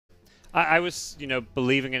I was,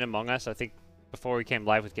 believing in Among Us. I think before we came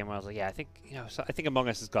live with Game One, I was like, yeah, I think, I think Among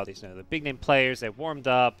Us has got these, the big name players. They've warmed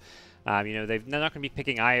up. They're not going to be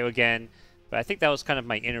picking IO again. But I think that was kind of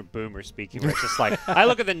my inner boomer speaking, where it's just like, I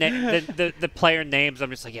look at the player names, I'm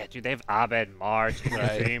just like, yeah, dude, they have Abed, March,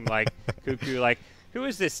 Dream, like, Cuckoo, like, who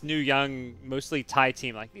is this new, young, mostly Thai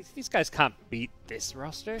team? Like, these guys can't beat this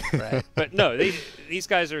roster. Right. But no, these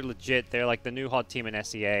guys are legit. They're like the new hot team in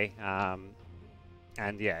SEA.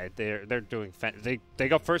 And yeah, they're doing they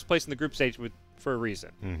got first place in the group stage for a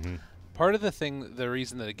reason. Mm-hmm. Part of the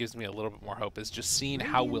reason that it gives me a little bit more hope is just seeing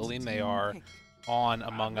how willing they are on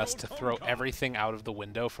Among Us to throw everything out of the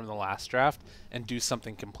window from the last draft and do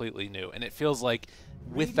something completely new. And it feels like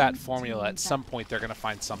with that formula, at some point they're going to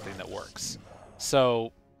find something that works.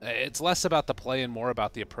 So it's less about the play and more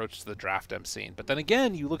about the approach to the draft I'm seeing. But then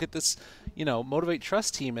again, you look at this,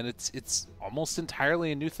 Motivate.Trust team, and it's almost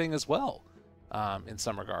entirely a new thing as well, in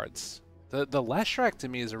some regards. The Leshrac to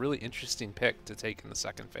me is a really interesting pick to take in the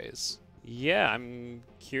second phase. Yeah, I'm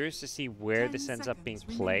curious to see where this ends up being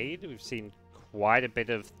played. We've seen quite a bit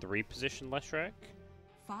of 3-position Leshrac.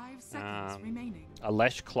 5 seconds remaining. A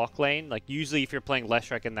Lesh clock lane. Like, usually if you're playing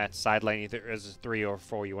Leshrac in that side lane, either as a 3 or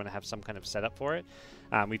 4, you want to have some kind of setup for it.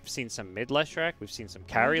 We've seen some mid Leshrac. We've seen some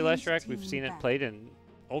carry Leshrac. We've seen it played in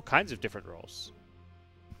all kinds of different roles.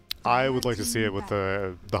 I would like to see it with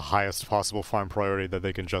the highest possible farm priority that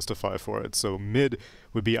they can justify for it. So mid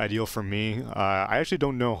would be ideal for me. I actually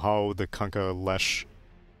don't know how the Kunkka Lesh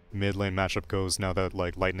mid lane matchup goes now that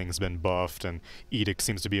like Lightning's been buffed and Edict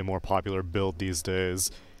seems to be a more popular build these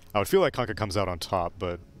days. I would feel like Kunkka comes out on top,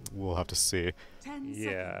 but we'll have to see. 10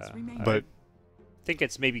 Yeah, seconds remaining. But I think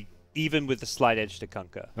it's maybe even with the slight edge to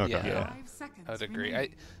Kunkka. okay. Yeah. 5 seconds I would agree.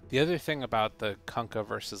 remaining. The other thing about the Kunkka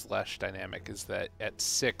versus Lesh dynamic is that at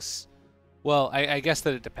 6, well, I guess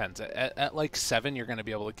that it depends. At like 7, you're going to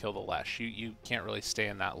be able to kill the Lesh. You can't really stay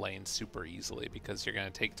in that lane super easily because you're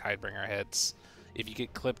going to take Tidebringer hits. If you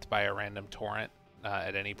get clipped by a random torrent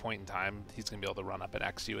at any point in time, he's going to be able to run up and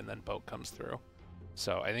X you, and then Poke comes through.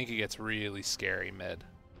 So I think it gets really scary mid.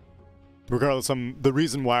 Regardless, the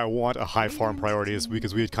reason why I want a high farm priority is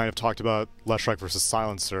because we had kind of talked about Leshrac versus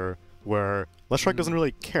Silencer, where Leshrac doesn't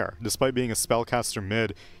really care. Despite being a spellcaster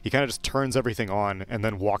mid, he kind of just turns everything on and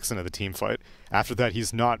then walks into the team fight. After that,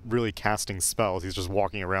 he's not really casting spells. He's just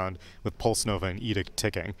walking around with Pulse Nova and Edict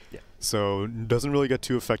ticking. Yeah. So doesn't really get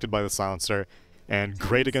too affected by the Silencer. And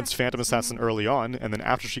great against Phantom Assassin early on, and then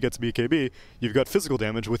after she gets BKB, you've got physical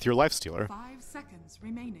damage with your Lifestealer. 5 seconds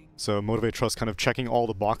remaining. So Motivate.Trust kind of checking all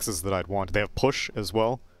the boxes that I'd want. They have push as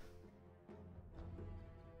well.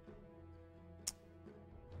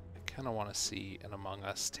 I kind of want to see an Among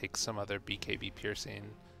Us take some other BKB piercing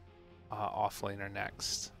offlaner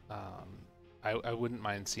next. I wouldn't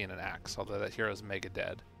mind seeing an Axe, although that hero's mega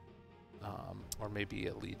dead. Or maybe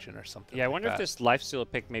a Legion or something. Yeah, I like wonder that. if this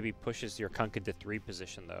Lifestealer pick maybe pushes your Kunkka to 3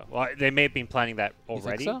 position, though. Well, they may have been planning that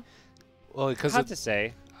already. You think so? Well, because Hard to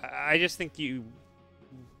say. I just think the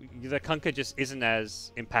Kunkka just isn't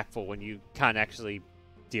as impactful when you can't actually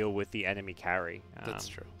deal with the enemy carry. that's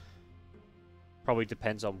true. Probably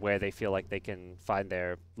depends on where they feel like they can find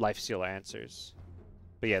their Lifestealer answers.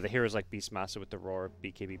 But yeah, the heroes like Beastmaster with the Roar,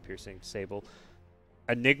 BKB Piercing, Sable.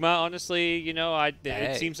 Enigma, honestly,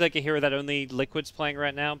 it seems like a hero that only Liquid's playing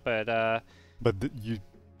right now, but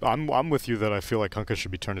I'm with you that I feel like Kunkka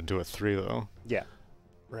should be turned into a 3 though. yeah.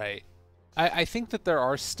 Right. I think that there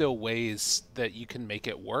are still ways that you can make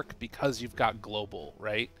it work because you've got global,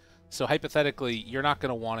 right? So hypothetically, you're not going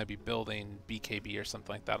to want to be building BKB or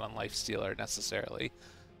something like that on Lifestealer necessarily.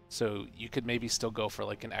 So you could maybe still go for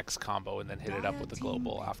like an X combo and then hit it up with the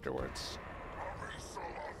global afterwards.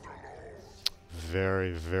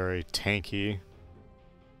 Very, very tanky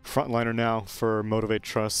frontliner now for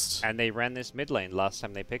Motivate.Trust. And they ran this mid lane last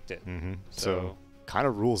time they picked it. Mm-hmm. So kind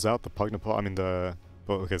of rules out the Pugna. I mean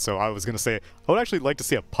okay, so I was gonna say I would actually like to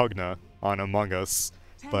see a Pugna on Among Us,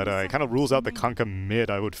 but it kind of rules out the Kunkka mid.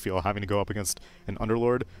 I would feel having to go up against an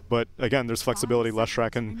Underlord. But again, there's flexibility.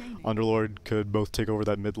 Leshrac and Underlord could both take over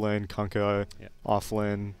that mid lane. Kunkka off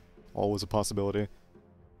lane, always a possibility.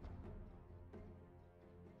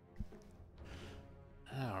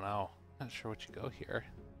 I don't know. Not sure what you go here.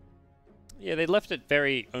 Yeah, they left it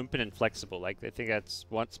very open and flexible. Like, I think that's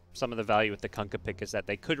some of the value with the Kunkka pick is that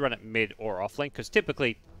they could run it mid or off lane, because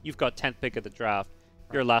typically you've got 10th pick of the draft,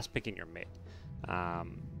 your last pick in your mid.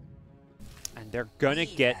 And they're going to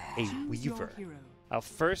get a Weaver. Our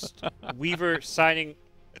first Weaver signing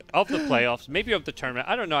of the playoffs, maybe of the tournament.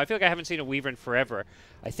 I don't know. I feel like I haven't seen a Weaver in forever.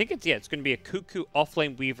 I think it's going to be a Cuckoo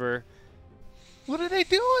off-lane Weaver. What are they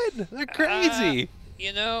doing? They're crazy.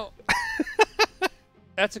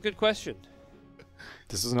 That's a good question.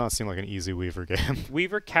 This does not seem like an easy Weaver game.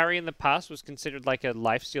 Weaver carry in the past was considered like a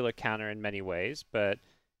lifestealer counter in many ways, but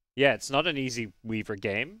yeah, it's not an easy Weaver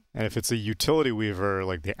game. And if it's a utility Weaver,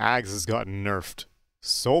 like the Ags has gotten nerfed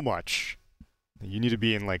so much. You need to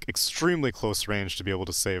be in like extremely close range to be able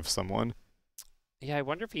to save someone. Yeah, I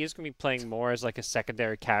wonder if he is going to be playing more as like a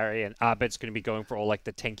secondary carry, and Abed's going to be going for all like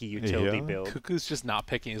the tanky utility build. Cuckoo's just not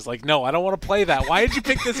picking. He's like, no, I don't want to play that. Why did you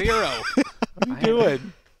pick this hero? What are you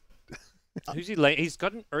doing? Who's he lane? He's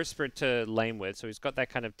got an Earth Spirit to lane with, so he's got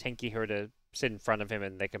that kind of tanky hero to sit in front of him,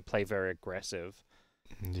 and they can play very aggressive.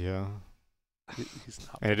 Yeah. He's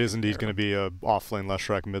not And it is indeed going to be a off-lane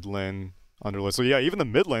Leshrac, mid-lane Underlord. So yeah, even the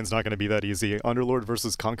mid lane's not going to be that easy. Underlord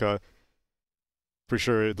versus Kunkka. Pretty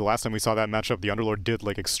sure the last time we saw that matchup, the Underlord did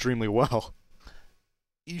like extremely well.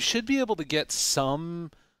 You should be able to get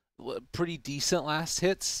some pretty decent last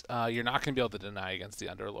hits. You're not going to be able to deny against the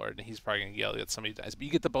Underlord, and he's probably going to yell at somebody dies. But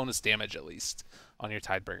you get the bonus damage at least on your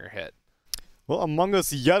Tidebringer hit. Well, Among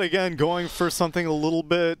Us yet again going for something a little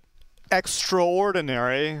bit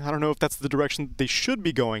extraordinary. I don't know if that's the direction they should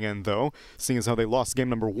be going in, though, seeing as how they lost game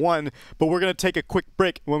number 1. But we're going to take a quick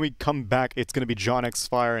break. When we come back, it's going to be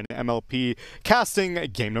johnxfire and MLP casting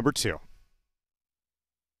game number 2.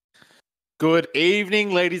 Good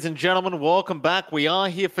evening, ladies and gentlemen. Welcome back. We are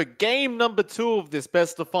here for game number 2 of this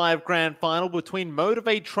best-of-5 grand final between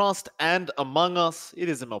Motivate.Trust and Among Us. It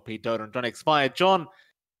is MLP, Dota, and johnxfire. John,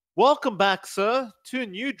 welcome back, sir. 2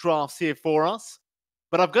 new drafts here for us.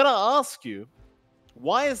 But I've got to ask you,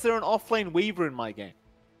 why is there an offlane Weaver in my game?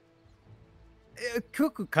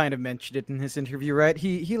 Cuckoo kind of mentioned it in his interview, right?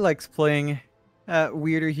 He likes playing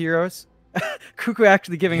weirder heroes. Cuckoo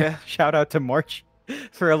actually giving a shout out to March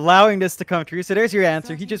for allowing this to come true. So there's your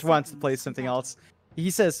answer. He just wants to play something else. He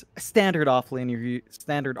says standard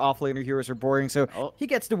offlaner heroes are boring, so he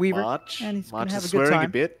gets the Weaver and he's gonna have a good time. A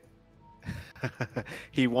bit.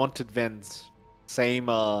 He wanted Ven's same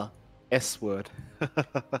S word.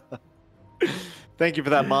 Thank you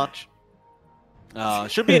for that, March.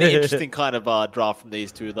 Should be an interesting kind of draft from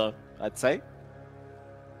these two, though, I'd say.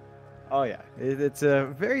 Oh, yeah. It's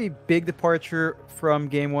a very big departure from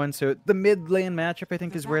game 1. So the mid lane matchup, I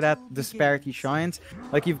think, is where that disparity shines.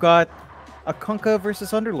 Like, you've got a Kunkka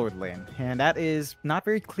versus Underlord lane, and that is not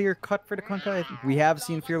very clear cut for the Kunkka. We have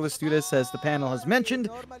seen Fearless do this, as the panel has mentioned.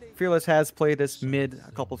 Fearless has played this mid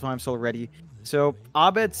a couple times already. So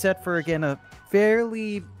Abed set for, again, a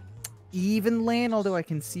fairly even lane, although I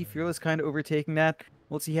can see Fearless kind of overtaking that.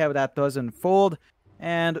 We'll see how that does unfold.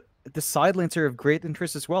 And the side lanes are of great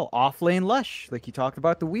interest as well. Off lane Lesh, like you talked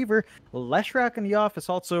about the Weaver. Leshrac in the off is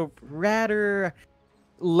also rather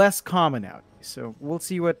less common out. So we'll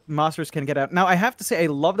see what Masters can get out. Now, I have to say, I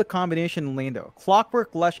love the combination lane, though.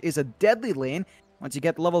 Clockwork Lesh is a deadly lane. Once you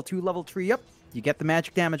get level 2, level 3 up, you get the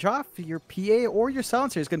magic damage off. Your PA or your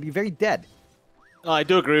Silencer is going to be very dead. I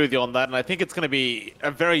do agree with you on that, and I think it's going to be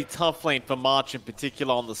a very tough lane for March in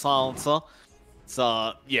particular on the Silencer.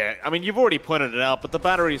 So, yeah, I mean, you've already pointed it out, but the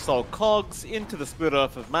battery sold cogs into the Split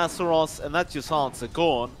Earth of Massaros, and that's your Silencer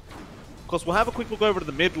gone. Of course, we'll have a quick look over to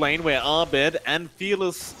the mid lane where Abed and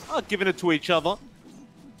Fearless are giving it to each other.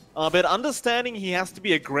 Abed understanding he has to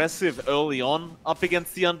be aggressive early on up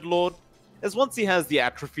against the Underlord, as once he has the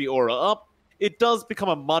Atrophy Aura up, it does become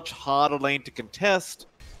a much harder lane to contest,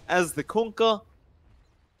 as the Kunkka.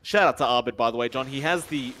 Shout out to Abed, by the way, John. He has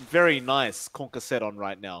the very nice Kunkka set on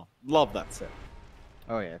right now. Love that set.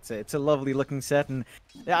 Oh yeah, it's a lovely looking set, and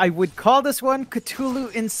I would call this one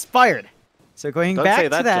Cthulhu inspired. So going Don't back say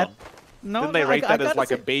that, to that, John. no, Didn't they rate that as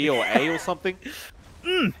like a B or A or something?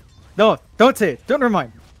 No, don't say it. Don't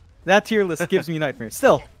remind me. That tier list gives me nightmares.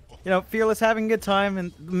 Still, you know, Fearless having a good time,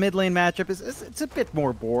 and the mid lane matchup it's a bit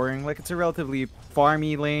more boring. Like, it's a relatively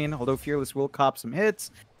farmy lane, although Fearless will cop some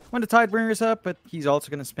hits when the Tidebringer's up, but he's also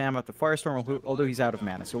going to spam out the Firestorm, although he's out of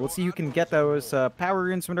mana. So we'll see who can get those power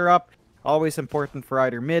runes when they're up. Always important for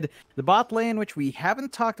either mid. The bot lane, which we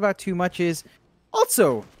haven't talked about too much, is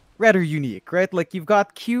also rather unique, right? Like, you've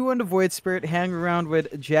got Q and the Void Spirit hanging around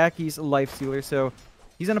with Jackie's Lifestealer, so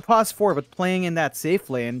he's in a pause 4, but playing in that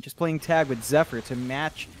safe lane, just playing tag with Zephyr to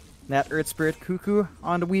match that Earth Spirit. Cuckoo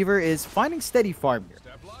on the Weaver is finding steady farm here.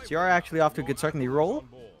 So you are actually off to a good start, and they roll.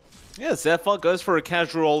 Yeah, Zephyr goes for a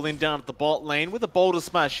casual roll-in down at the bot lane with a Boulder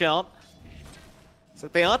Smash out. So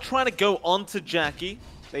they are trying to go onto Jackie.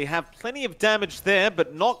 They have plenty of damage there,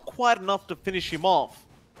 but not quite enough to finish him off.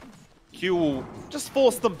 Q will just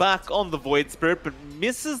force them back on the Void Spirit, but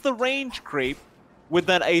misses the range creep with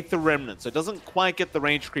that Aether Remnant. So it doesn't quite get the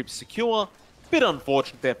range creep secure. Bit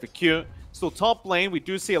unfortunate there for Q. Still top lane, we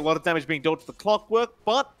do see a lot of damage being dealt to the Clockwork,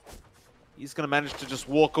 but He's going to manage to just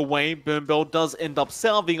walk away. Boombell does end up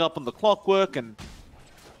salving up on the clockwork, and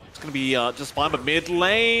it's going to be just fine. But mid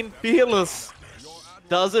lane, Fearless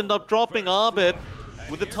does end up dropping Abed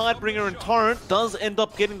with the Tidebringer and Torrent, does end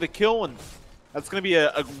up getting the kill, and that's going to be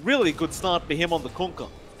a really good start for him on the Kunkka.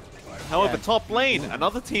 However, top lane,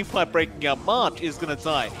 another team fight breaking out. March is going to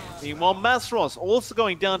die. Meanwhile, Masros also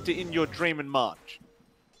going down to In Your Dream and March.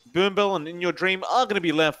 Boombell and In Your Dream are going to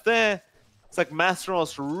be left there. It's like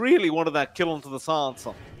Masros really wanted that kill onto the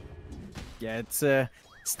Silencer. Yeah, it's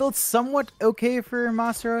still somewhat okay for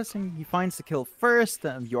Masteros, and he finds the kill first.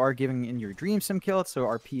 You are giving In Your Dream some kills, so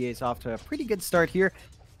our PA is off to a pretty good start here.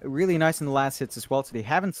 Really nice in the last hits as well, so they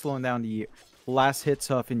haven't slowed down the last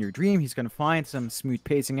hits of In Your Dream. He's going to find some smooth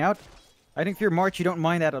pacing out. I think if you're March, you don't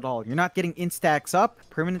mind that at all. You're not getting int stacks up,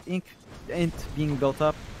 permanent int being built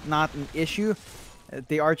up, not an issue.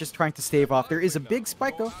 They are just trying to stave off. There is a big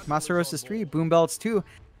spike though. Masteros is 3, Boombell's 2.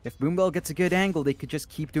 If Boombell gets a good angle, they could just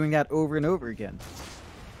keep doing that over and over again.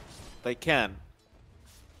 They can.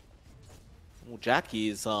 Well, Jackie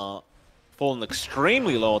is fallen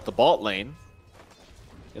extremely low at the bot lane.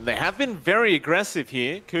 And they have been very aggressive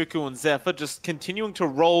here. Cuckoo and Zephyr just continuing to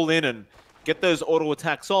roll in and get those auto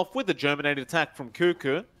attacks off with the Germinated attack from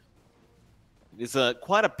Cuckoo. It's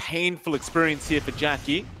quite a painful experience here for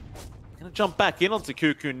Jackie. Gonna jump back in onto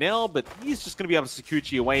Cuckoo now, but he's just gonna be able to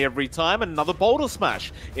Sakuchi away every time. Another boulder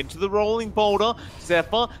smash into the rolling boulder.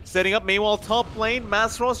 Zephyr setting up. Meanwhile, top lane,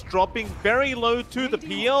 Masros dropping very low to the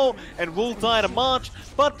PL and will die to March.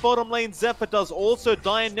 But bottom lane, Zephyr does also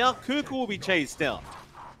die, and now Cuckoo will be chased down.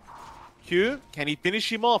 Q, can he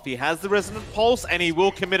finish him off? He has the Resonant Pulse, and he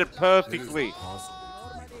will commit it perfectly.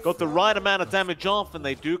 Got the right amount of damage off, and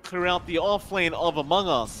they do clear out the off lane of Among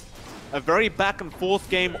Us. A very back and forth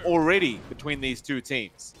game already between these two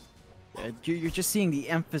teams. You're just seeing the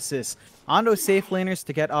emphasis on those safe laners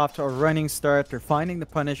to get off to a running start. They're finding the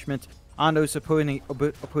punishment on those opposing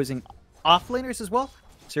off laners as well.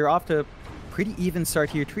 So you're off to a pretty even start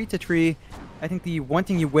here, 3-3. I think the one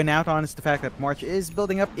thing you win out on is the fact that March is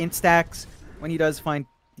building up int stacks when he does find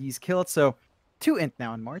these kills. So 2 int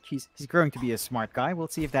now in March. He's growing to be a smart guy. We'll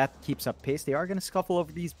see if that keeps up pace. They are going to scuffle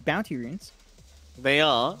over these bounty runes. They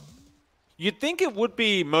are. You'd think it would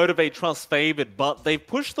be Motivate.Trust favored, but they've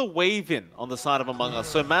pushed the wave in on the side of Among Us.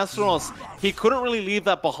 So Masteros, he couldn't really leave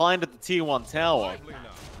that behind at the tier 1 tower.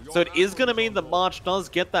 So it is going to mean that March does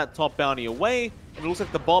get that top bounty away. And it looks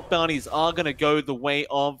like the bot bounties are going to go the way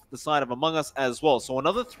of the side of Among Us as well. So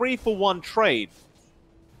another 3-for-1 trade.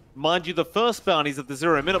 Mind you, the first bounties at the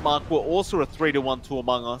 0-minute mark were also a 3-to-1 to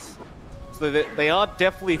Among Us. So they are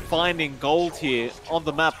definitely finding gold here on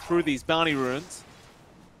the map through these bounty runes.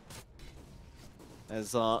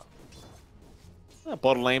 As bottom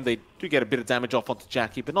lane, they do get a bit of damage off onto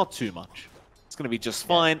Jackie, but not too much. It's going to be just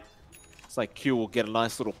fine. It's like Q will get a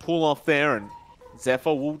nice little pull off there, and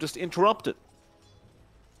Zephyr will just interrupt it.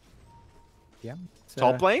 Yeah.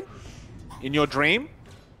 Top lane, In Your Dream,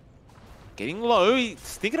 getting low. He's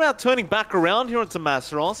thinking about turning back around here into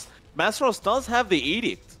Masros. Masros does have the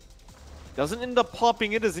Edict. Doesn't end up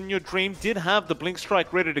popping it, as In Your Dream did have the Blink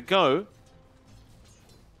Strike ready to go.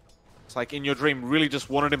 It's like In Your Dream really just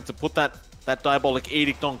wanted him to put that Diabolic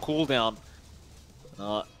Edict on cooldown.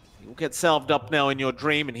 He'll get salved up now In Your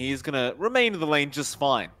Dream, and he is going to remain in the lane just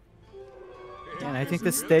fine. And I think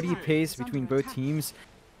the steady pace between both teams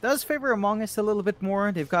does favor Among Us a little bit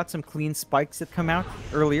more. They've got some clean spikes that come out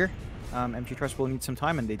earlier. MG.Trust will need some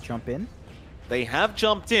time, and they jump in. They have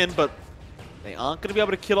jumped in, but they aren't going to be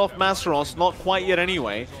able to kill off Masteros, not quite yet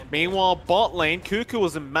anyway. Meanwhile, bot lane, Cuckoo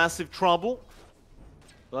was in massive trouble.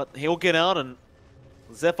 But he'll get out, and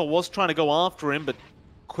Zephyr was trying to go after him, but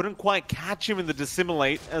couldn't quite catch him in the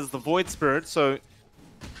Dissimulate as the Void Spirit, so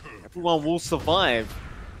everyone will survive.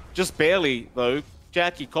 Just barely, though.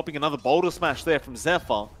 Jackie copying another Boulder Smash there from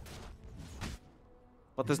Zephyr.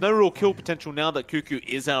 But there's no real kill potential now that Cuckoo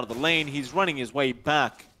is out of the lane. He's running his way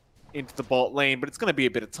back into the bot lane, but it's going to be a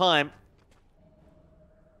bit of time.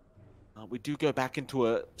 We do go back into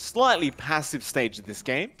a slightly passive stage of this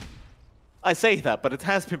game. I say that, but it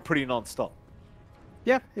has been pretty non-stop.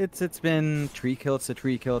 Yeah, it's been 3 kills to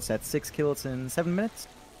 3 kills. That's 6 kills in 7 minutes.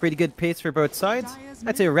 Pretty good pace for both sides.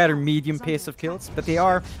 I'd say a rather medium pace of kills, but they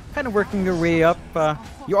are kind of working their way up.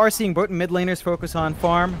 You are seeing both mid laners focus on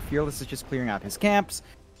farm. Fearless is just clearing out his camps.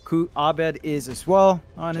 Abed is as well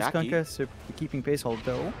on his Kunkka, so keeping pace,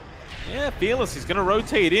 although. Yeah, Fearless, he's going to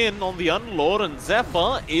rotate in on the Unlord, and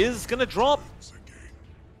Zephyr is going to drop.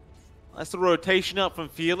 Nice little rotation out from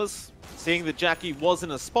Fearless. Seeing that Jackie was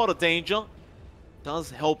in a spot of danger.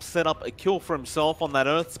 Does help set up a kill for himself on that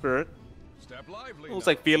Earth Spirit. Looks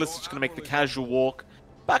like Fearless is just going to make the casual walk.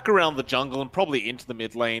 back around the jungle and probably into the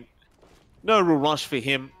mid lane. No real rush for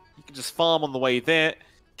him. He can just farm on the way there.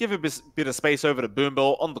 Give a bit of space over to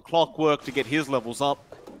Boombell on the clockwork to get his levels up.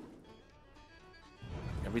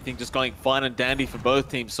 Everything just going fine and dandy for both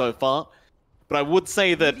teams so far. But I would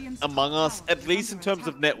say that Among Us, at least in terms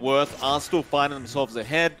of net worth, are still finding themselves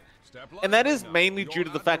ahead. And that is mainly due to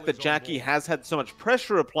the fact that Jackie has had so much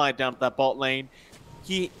pressure applied down to that bot lane.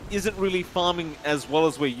 He isn't really farming as well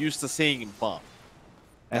as we're used to seeing him farm.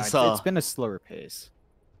 And so, it's been a slower pace.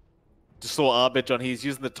 Just saw Arbit, John. He's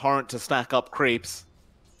using the torrent to stack up creeps.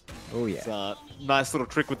 Oh, yeah. It's a nice little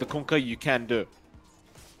trick with the Kunkka you can do.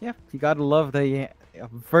 Yeah, you gotta love the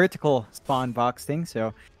vertical spawn box thing,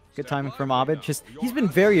 so good timing from Abid. He's been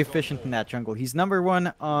very efficient in that jungle. He's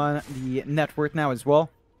 #1 on the net worth now as well.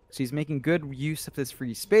 So he's making good use of this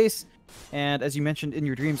free space. And as you mentioned, In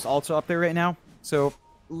Your Dreams also up there right now. So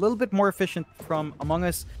a little bit more efficient from Among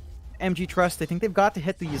Us. MG.Trust, I think they've got to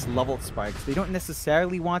hit these level spikes. They don't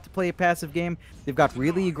necessarily want to play a passive game. They've got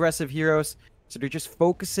really aggressive heroes. So they're just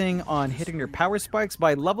focusing on hitting their power spikes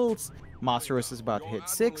by levels. Masaros is about to hit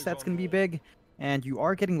 6. That's going to be big. And you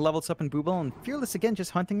are getting levels up in Booble. And Fearless, again,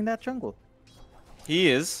 just hunting in that jungle. He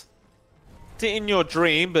is. To In Your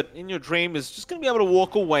Dream, but In Your Dream is just going to be able to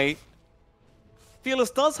walk away.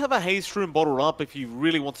 Fearless does have a haste rune bottled up if you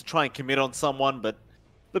really want to try and commit on someone, but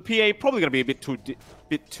the PA probably going to be a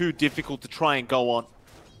bit too difficult to try and go on.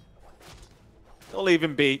 They'll leave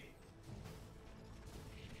him be.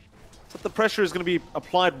 But the pressure is going to be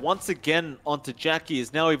applied once again onto Jackie,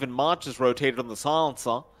 as now even March is rotated on the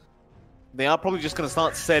silencer. They are probably just going to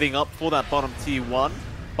start setting up for that bottom tier 1.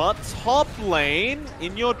 But top lane,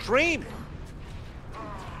 In Your Dream.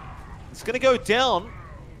 It's going to go down.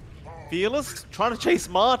 Fearless trying to chase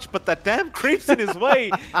March, but that damn creep's in his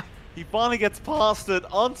way. He finally gets past it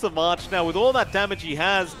onto March. Now, with all that damage he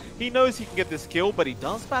has, he knows he can get this kill, but he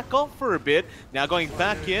does back off for a bit. Now going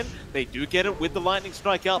back in, they do get it with the lightning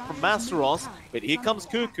strike out from Masaros, but here comes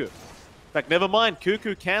Cuckoo. In fact, never mind,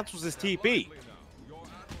 Cuckoo cancels his TP.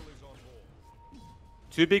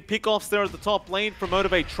 2 big pickoffs there at the top lane from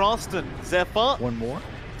Motivate.Trust and Zephyr. One more.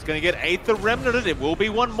 It's going to get Aether Remnanted. It will be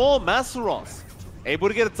one more. Masaros able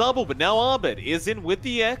to get a double, but now Arbit is in with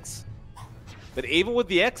the X. But even with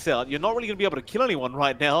the X out, you're not really going to be able to kill anyone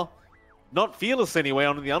right now. Not Fearless anyway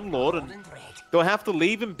on the Unlord, and they'll have to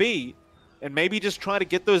leave him be and maybe just try to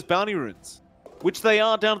get those bounty runes, which they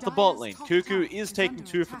are down at the bot lane. Cuckoo is taking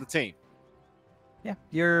 2 for the team. Yeah,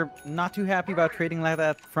 you're not too happy about trading like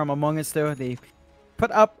that from Among Us, though. They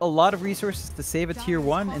put up a lot of resources to save a tier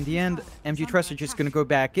 1. In the end, MG.Trust are just going to go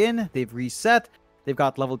back in. They've reset. They've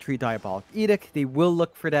got level 3 Diabolic Edict. They will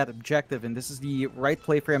look for that objective, and this is the right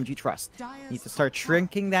play for MG.Trust. Need to start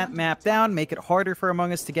shrinking that map down, make it harder for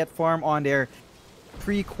Among Us to get farm on their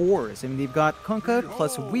 3 cores. I mean, they've got Kunkka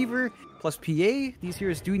plus Weaver plus PA. These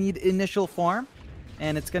heroes do need initial farm,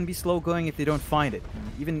 and it's going to be slow going if they don't find it.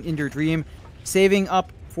 Even In Your Dream, saving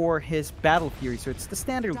up for his Battle Fury, so it's the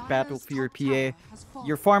standard Battle Fury PA.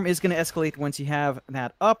 Your farm is going to escalate once you have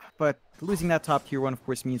that up, but losing that top tier 1, of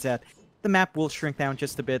course, means that the map will shrink down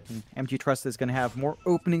just a bit, and MG.Trust is going to have more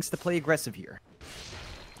openings to play aggressive here.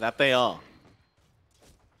 That they are.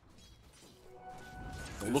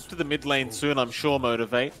 We'll look to the mid lane soon, I'm sure,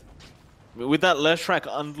 Motivate. I mean, with that Leshrac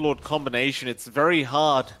Underlord combination, it's very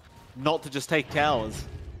hard not to just take towers.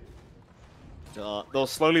 They'll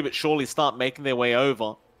slowly but surely start making their way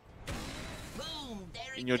over.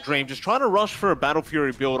 In Your Dream, just trying to rush for a Battle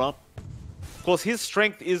Fury build-up. Of course, his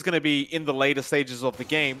strength is going to be in the later stages of the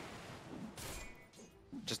game.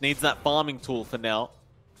 Just needs that farming tool for now.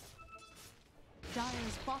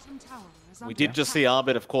 We did just see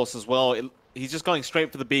Arbit, of course, as well. He's just going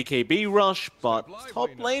straight for the BKB rush, but top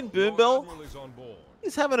lane Boombell,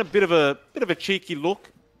 he's having a bit of a cheeky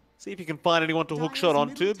look. See if he can find anyone to hookshot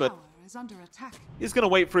onto, but he's going to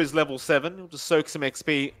wait for his level 7. He'll just soak some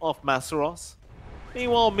XP off Masaros.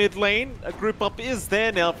 Meanwhile, mid lane, a group up is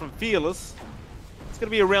there now from Fearless. It's going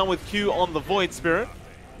to be around with Q on the Void Spirit.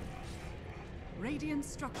 Radiant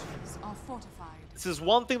structures are fortified. This is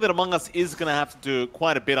one thing that Among Us is going to have to do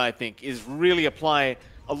quite a bit, I think, is really apply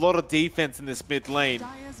a lot of defense in this mid lane.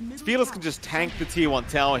 Fearless can just tank the tier 1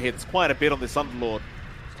 tower hits quite a bit on this Underlord.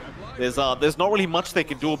 There's not really much they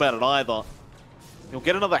can do about it either. He'll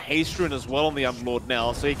get another haste rune as well on the Underlord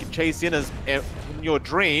now, so he can chase in as In Your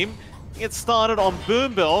Dream. Get started on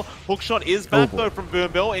Boombell. Hookshot is back though from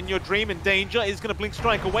Boombell. In Your Dream in danger. He's going to blink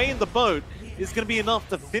strike away in the boat. Is going to be enough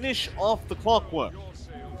to finish off the clockwork.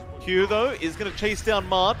 Q though is going to chase down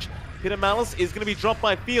March. Pit of Malice is going to be dropped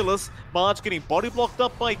by Fearless. March getting body blocked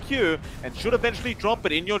up by Q and should eventually drop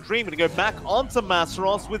it. In Your Dream going to go back onto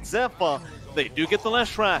Masaros with Zephyr. They do get the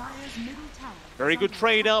last track. Very good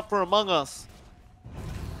trade out for Among Us.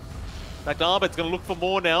 In fact, Arbit's going to look for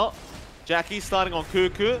more now. Jackie starting on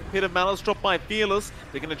Cuckoo. Hit of Malice dropped by Fearless.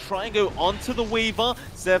 They're going to try and go onto the Weaver.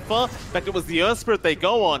 Zephyr. In fact, it was the Earth Spirit they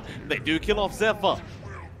go on. They do kill off Zephyr.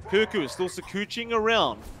 Cuckoo is still Sakuching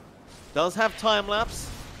around. Does have time lapse.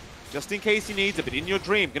 Just in case he needs it, but in your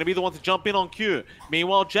dream, going to be the one to jump in on Q.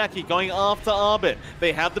 Meanwhile, Jackie going after Arbit.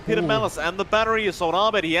 They have the Pit of Malice and the Battery Assault.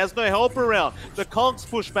 Arbit, he has no help around. The Cogs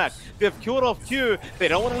push back. They've killed off Q. They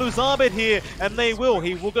don't want to lose Arbit here, and they will.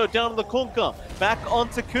 He will go down to the Kunkka. Back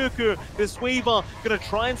onto Cuckoo. This Weaver going to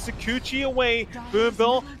try and Sakuchi away.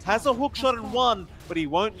 Boombell has a hookshot in one, but he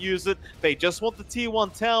won't use it. They just want the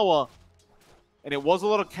T1 tower. And it was a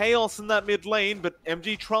lot of chaos in that mid lane, but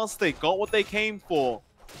MG.Trust, they got what they came for.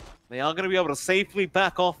 They are going to be able to safely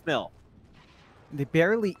back off now. They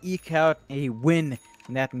barely eke out a win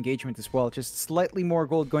in that engagement as well. Just slightly more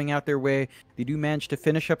gold going out their way. They do manage to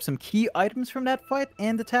finish up some key items from that fight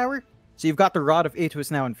and the tower. So you've got the Rod of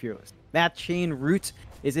Atos now in Fearless. That chain root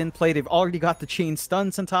is in play. They've already got the chain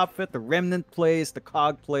stuns on top of it. The Remnant plays, the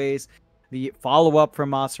Cog plays, the follow-up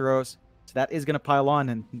from Masaros. So that is going to pile on.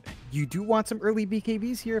 And you do want some early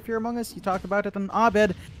BKBs here if you're Among Us. You talked about it on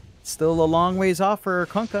Abed. Still a long ways off for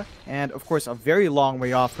Kunkka, and of course a very long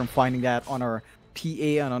way off from finding that on our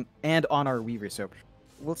PA and on our Weaver. So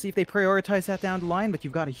we'll see if they prioritize that down the line, but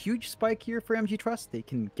you've got a huge spike here for MG.Trust. They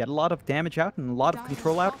can get a lot of damage out and a lot of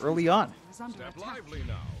control out early on.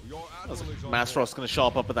 Masteros going to show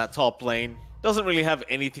up at that top lane. Doesn't really have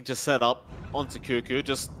anything to set up onto Cuckoo,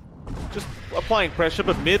 just applying pressure,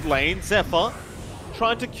 but mid lane, Zephyr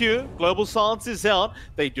trying to Q. Global Silence is out.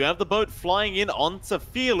 They do have the boat flying in onto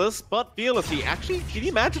Fearless, but Fearless, he actually, did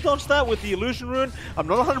he magic dodge that with the Illusion Rune? I'm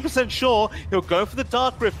not 100% sure. He'll go for the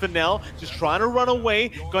Dark Rift for now, just trying to run away,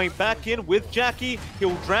 going back in with Jackie.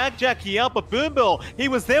 He'll drag Jackie out, but Boombell, he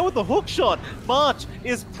was there with the hook shot. March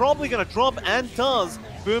is probably going to drop and does.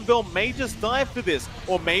 Boombell may just die for this,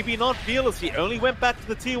 or maybe not. Fearless, he only went back to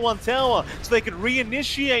the T1 tower so they could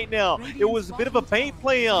reinitiate now. It was a bit of a bait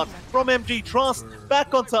play out from MG.Trust.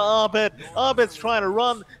 Back onto Arbet. Arbet's trying to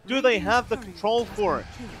run. Do they have the control for it?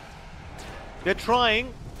 They're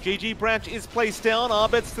trying. GG Branch is placed down.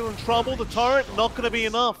 Arbet's still in trouble. The turret, not going to be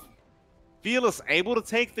enough. Fearless able to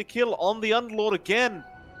take the kill on the Underlord again.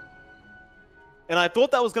 And I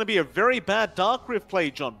thought that was going to be a very bad Dark Rift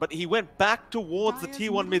play, John, but he went back towards the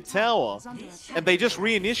T1 mid tower, and they just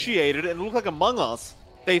reinitiated it, and it looked like Among Us.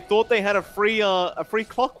 They thought they had a free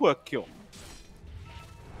clockwork kill.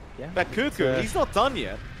 Yeah, but Cuckoo, he's not done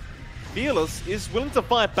yet. Fearless is willing to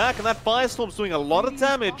fight back, and that Firestorm's doing a lot of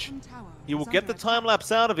damage. He will get the time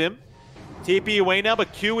lapse out of him. TP away now,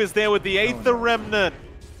 but Q is there with the Aether Remnant.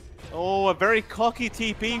 Oh, a very cocky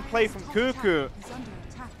TP play from Cuckoo.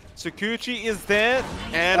 Sakuchi is there,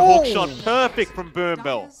 and hookshot perfect from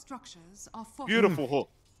Boombell. Beautiful hook.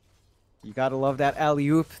 You gotta love that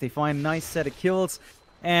alley-oop. They find a nice set of kills,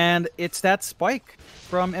 and it's that spike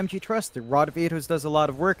from MG.Trust. The Rod of Atos does a lot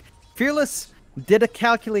of work. Fearless did a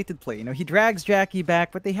calculated play. You know, he drags Jackie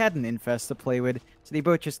back, but they had an Infest to play with, so they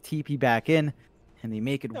both just TP back in, and they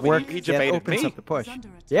make it work. He that opens up the push.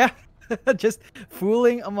 Yeah. Just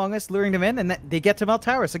fooling Among Us, luring them in, and they get to melt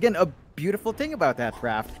towers. Again, a beautiful thing about that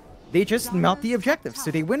draft. They just melt the objectives.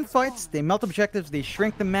 So they win fights, they melt objectives, they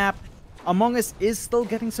shrink the map. Among Us is still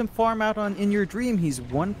getting some farm out on In Your Dream. He's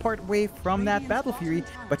one part away from that Battle Fury,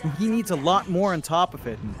 but he needs a lot more on top of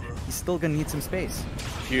it, and he's still gonna need some space.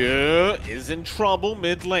 Pure is in trouble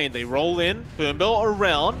mid lane. They roll in, Boombell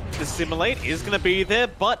around. Dissimulate is gonna be there,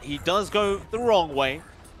 but he does go the wrong way.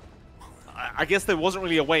 I guess there wasn't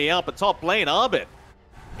really a way out, but top lane, Arbit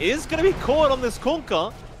is gonna be caught on this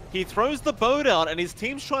Kunkka. He throws the boat out, and his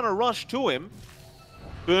team's trying to rush to him.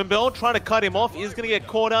 Boombell trying to cut him off. Is going to get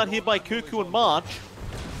caught out here by Cuckoo and March.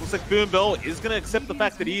 Looks like Boombell is going to accept the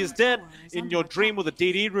fact that he is dead. In Your Dream with a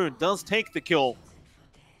DD rune does take the kill.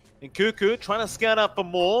 And Cuckoo trying to scout out for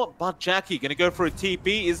more, but Jackie going to go for a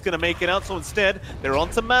TP, is going to make it out. So instead, they're on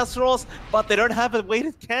to Masteros, but they don't have a way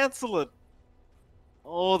to cancel it.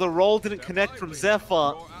 Oh, the roll didn't connect from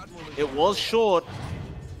Zephyr. It was short.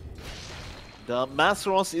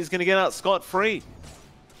 Masteros is going to get out scot-free.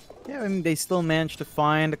 Yeah, I mean, they still managed to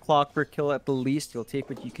find a clockwork kill at the least. You'll take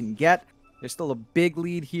what you can get. There's still a big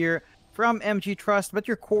lead here from MG.Trust, but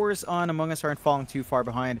your cores on Among Us aren't falling too far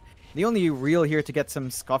behind. The only real here to get some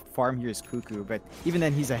scuffed farm here is Cuckoo, but even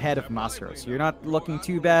then he's ahead of Masaros. So you're not looking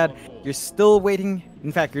too bad. You're still waiting.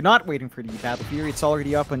 In fact, you're not waiting for the Battle Fury. It's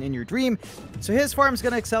already up on In Your Dream. So his farm's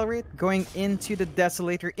going to accelerate, going into the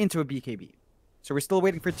Desolator, into a BKB. So we're still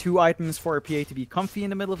waiting for 2 items for our PA to be comfy in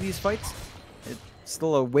the middle of these fights.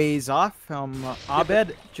 still a ways off.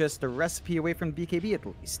 Abed, just a recipe away from BKB at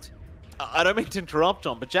least. I don't mean to interrupt,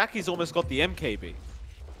 John, but Jackie's almost got the MKB.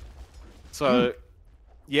 So,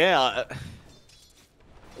 yeah,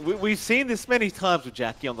 we've seen this many times with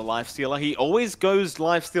Jackie on the Lifestealer. He always goes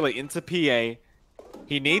Lifestealer into PA.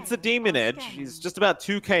 He needs the Demon Edge. He's just about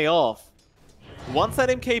 2k off. Once that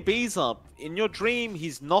MKB's up, in your dream,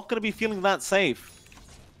 he's not going to be feeling that safe.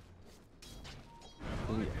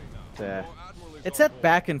 It's that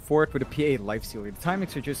back and forth with a PA Lifestealer. The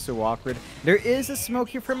timings are just so awkward. There is a smoke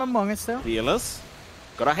here from Among Us, though. Fearless.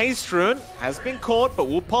 Got a haste rune. Has been caught, but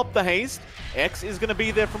will pop the haste. X is going to be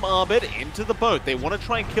there from Abed into the boat. They want to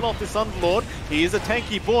try and kill off this Underlord. He is a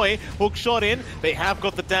tanky boy. Hook shot in. They have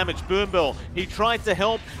got the damage. Boombill. He tried to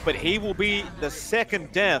help, but he will be the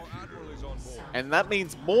second death. And that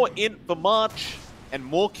means more int for March and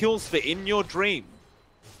more kills for In Your Dream.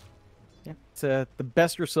 Yeah, it's the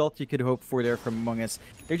best result you could hope for there from Among Us.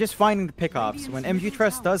 They're just finding the pickoffs. When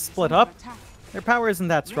MG.Trust does split up, their power isn't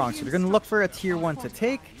that strong, so they're going to look for a tier 1 to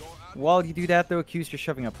take. While you do that, though, Q's just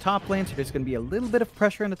shoving up top lane, so there's going to be a little bit of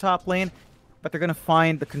pressure in the top lane, but they're going to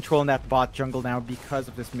find the control in that bot jungle now because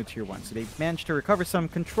of this mid tier 1. So they've managed to recover some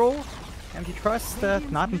control. MG.Trust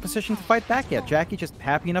not in position to fight back yet. Jackie just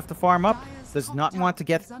happy enough to farm up, does not want to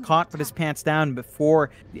get caught with his pants down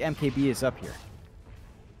before the MKB is up here.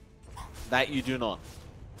 That you do not.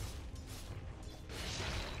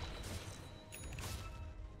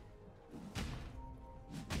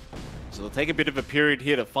 So they'll take a bit of a period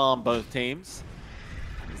here to farm both teams,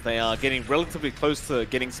 as they are getting relatively close to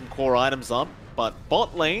getting some core items up. But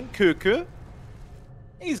bot lane, Cuckoo,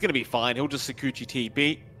 he's going to be fine. He'll just Sakuchi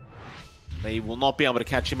TB. They will not be able to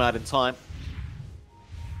catch him out in time.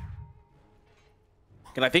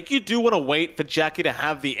 And I think you do want to wait for Jackie to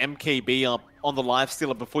have the MKB up on the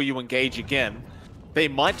Lifestealer before you engage again. They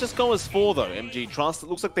might just go as 4 though, MG.Trust. It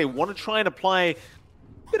looks like they want to try and apply a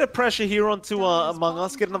bit of pressure here onto Among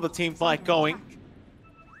Us, get another team fight going.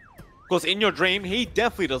 Of course, In Your Dream, he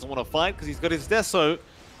definitely doesn't want to fight because he's got his Deso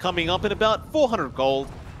coming up in about 400 gold.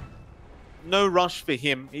 No rush for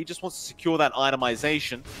him. He just wants to secure that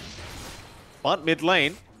itemization. But mid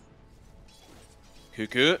lane,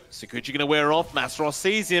 Cuckoo, Sakuchi gonna wear off. Masros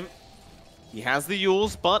sees him. He has the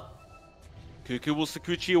Yules, but Cuckoo will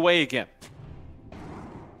Sakuchi away again.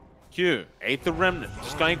 Q, Aether Remnant,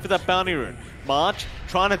 just going for that bounty rune. March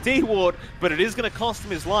trying to D-ward, but it is gonna cost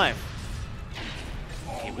him his life.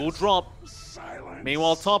 He will drop.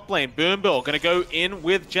 Meanwhile, top lane, Boombill gonna go in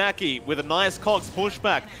with Jackie with a nice Cogs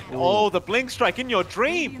pushback. Oh, the Blink Strike In Your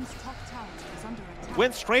Dream.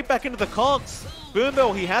 Went straight back into the Cogs.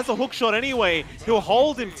 Boombill, he has a hook shot anyway. He'll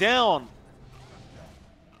hold him down.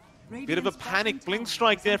 Bit of a panic Blink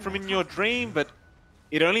Strike there from In Your Dream, but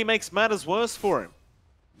it only makes matters worse for him.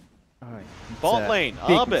 Bot lane,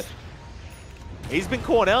 Arbit. He's been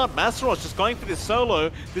caught out. Masros just going for this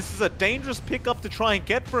solo. This is a dangerous pickup to try and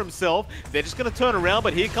get for himself. They're just going to turn around,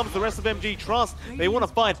 but here comes the rest of MG.Trust. They want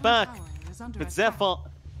to fight back. But Zephyr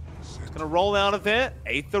is going to roll out of there.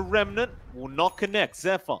 Aether Remnant will not connect.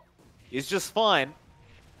 Zephyr is just fine.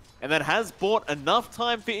 And that has bought enough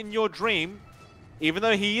time for In Your Dream, even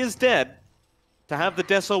though he is dead, to have the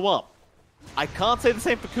Deso up. I can't say the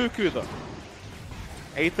same for Cuckoo, though.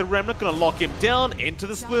 Aether Remnant going to lock him down into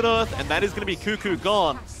the Split Earth, and that is going to be Cuckoo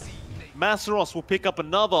gone. Masros will pick up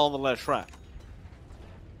another on the left track.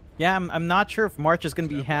 Yeah, I'm not sure if March is going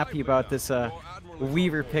to be happy about this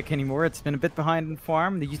Weaver pick anymore. It's been a bit behind in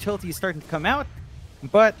farm. The utility is starting to come out,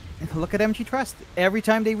 but look at MG.Trust. Every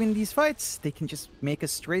time they win these fights, they can just make a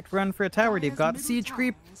straight run for a tower. They've got Siege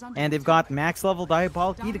Creep, and they've got max level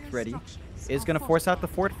Diabolic Edict ready. It's going to force out the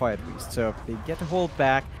Fortify at least, so they get to hold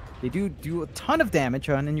back. They do a ton of damage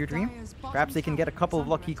on In Your Dream. Perhaps they can get a couple of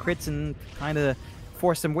lucky crits and kind of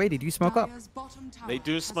force them away. They do smoke up. They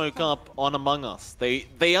do smoke up on Among Us.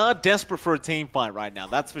 They are desperate for a team fight right now,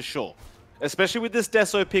 that's for sure. Especially with this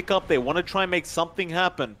Deso pickup, they want to try and make something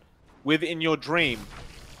happen with In Your Dream.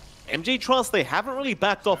 MG.Trust, they haven't really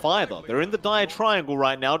backed off either. They're in the dire triangle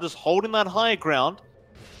right now, just holding that high ground.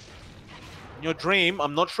 In Your Dream,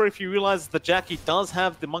 I'm not sure if you realize that Jackie does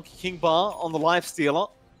have the Monkey King bar on the Lifestealer.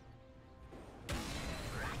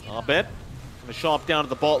 Arbet going to show up down to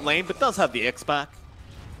the bot lane, but does have the X back.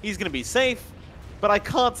 He's going to be safe, but I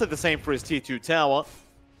can't say the same for his tier 2 tower.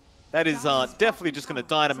 That is definitely just going to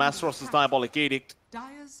die to Masros' Diabolic Edict.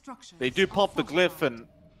 They do pop the glyph, and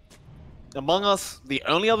Among Us, the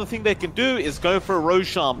only other thing they can do is go for a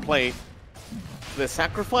Roshan play. They're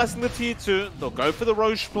sacrificing the tier 2, they'll go for the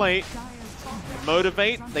Roche play.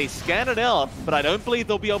 Motivate, they scan it out, but I don't believe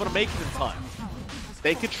they'll be able to make it in time.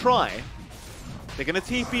 They could try. They're going to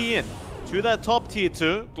TP in. to that top tier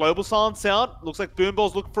 2. Global Silence out. Looks like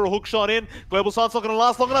Boomball's looking for a hook shot in. Global Silence not going to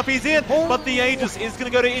last long enough. He's in, but the Aegis is going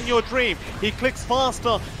to go to In Your Dream. He clicks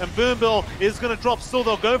faster, and Boomball is going to drop still.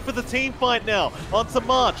 They'll go for the team fight now. Onto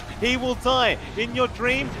March. He will die. In Your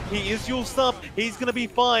Dream, he is used up. He's going to be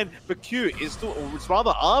fine, but Q is still, or it's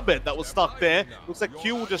rather Arbet that was stuck there. Looks like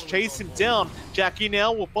Q will just chase him down. Jackie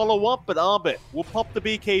now will follow up, but Arbet will pop the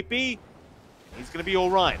BKB. He's going to be all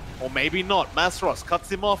right. Or maybe not. Masros cuts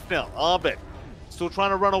him off now. Arbet still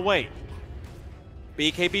trying to run away.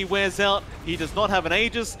 BKB wears out. He does not have an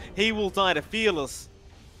Aegis. He will die to Fearless.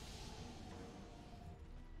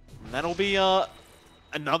 And that'll be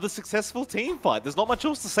another successful team fight. There's not much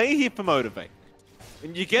else to say here for Motivate.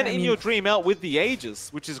 And you get In Your Dream out with the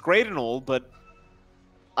Aegis, which is great and all, but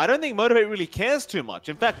I don't think Motivate really cares too much.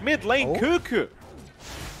 In fact, mid lane, Cuckoo.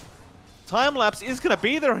 Time-lapse is going to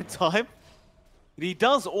be there in time. He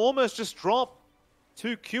does almost just drop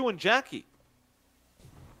to Q and Jackie.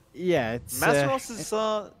 Yeah, it's... Masaros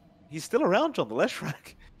is, he's still around, John, the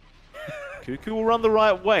Leshrac. Cuckoo will run the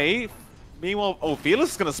right way. Meanwhile, oh,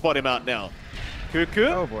 Fearless is going to spot him out now.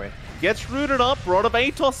 Cuckoo gets rooted up. Rod of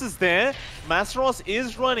Atos is there. Masaros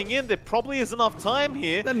is running in. There probably is enough time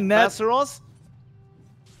here. Masaros.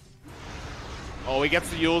 Oh, he gets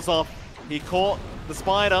the Yules off. He caught the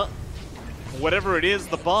spider. Whatever it is,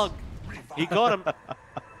 the bug. He got him.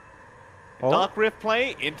 Dark Rift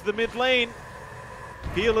play into the mid lane.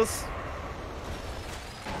 Fearless.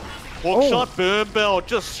 Hook shot, Boombell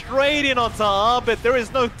just straight in onto Arbet. There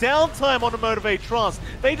is no downtime on the Motivate.Trust.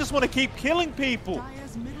 They just want to keep killing people.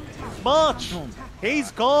 March,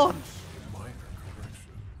 he's gone.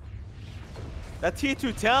 That tier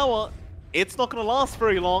 2 tower, it's not going to last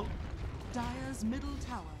very long. Dire's middle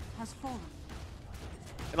tower has fallen.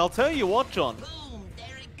 And I'll tell you what, John.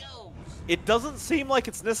 It doesn't seem like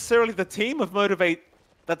it's necessarily the team of Motivate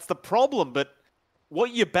that's the problem, but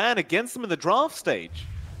what you ban against them in the draft stage.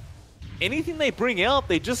 Anything they bring out,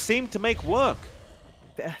 they just seem to make work.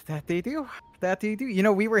 That they do. That they do. You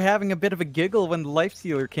know, we were having a bit of a giggle when the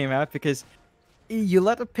Lifestealer came out because you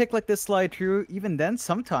let a pick like this slide through, even then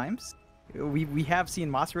sometimes. We have seen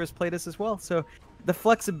Masaros play this as well, so the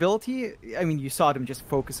flexibility, I mean, you saw them just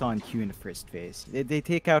focus on Q in the first phase. They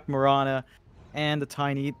take out Morana and the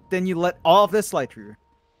Tiny, then you let all of this slide through.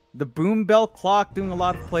 The Boom Bell Clock doing a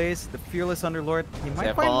lot of plays, the Fearless Underlord, you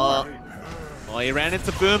might find more. Oh, he ran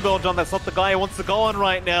into Boom Bell, John. That's not the guy he wants to go on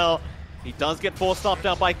right now. He does get forced up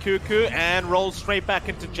down by Cuckoo and rolls straight back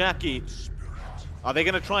into Jackie. Are they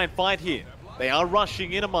going to try and fight here? They are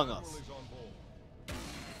rushing in among us.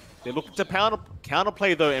 They're looking to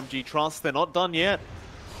counterplay though, MG.Trust. They're not done yet.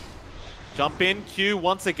 Jump in, Q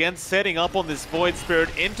once again setting up on this Void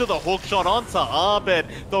Spirit into the hook shot onto Arbet.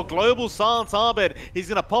 The Global Silence Arbet. He's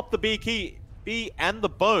going to pop the BKB and the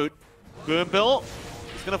boat. Boombell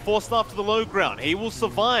is going to force stuff to the low ground. He will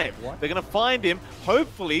survive. They're going to find him.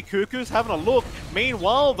 Hopefully, Cuckoo's having a look.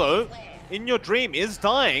 Meanwhile, though, In Your Dream is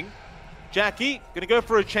dying. Jackie going to go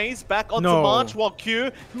for a chase back onto March while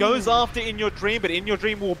Q goes after In Your Dream, but In Your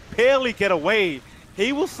Dream will barely get away.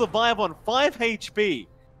 He will survive on 5 HP.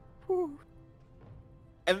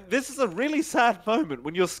 And this is a really sad moment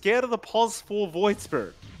when you're scared of the POS 4 Void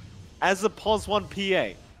Spirit as a POS 1 PA.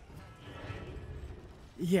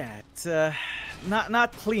 Yeah, it's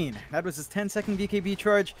not clean. That was his 10-second BKB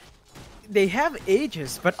charge. They have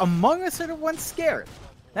Aegis, but Among Us are the ones scared.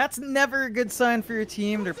 That's never a good sign for your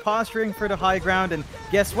team. They're posturing for the high ground, and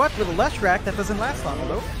guess what? With a Leshrac, that doesn't last long,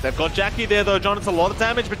 though. They've got Jackie there, though, John. It's a lot of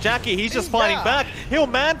damage, but Jackie, he's just fighting back. He'll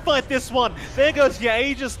man-fight this one. There goes your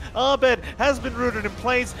Aegis. Arbet has been rooted in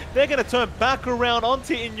place. They're going to turn back around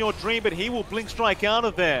onto In Your Dream, but he will blink strike out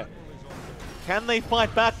of there. Can they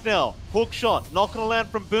fight back now? Hook shot, not going to land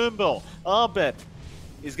from Boombell. Arbet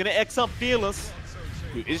is going to X up Fearless,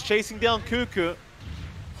 who is chasing down Cuckoo.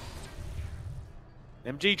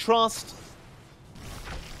 MG.Trust,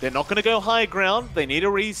 they're not going to go high ground. They need a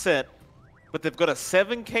reset. But they've got a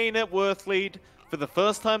 7k net worth lead. For the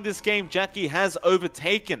first time this game, Jackie has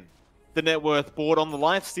overtaken the net worth board on the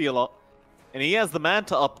Lifestealer. And he has the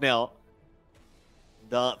Manta up now.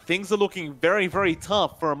 Things are looking very, very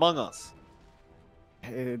tough for Among Us.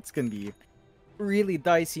 It's going to be really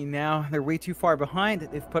dicey now. They're way too far behind.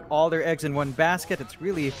 They've put all their eggs in one basket. It's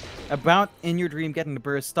really about In Your Dream getting the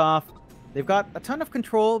burst off. They've got a ton of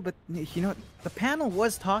control, but, you know, the panel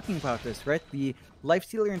was talking about this, right? The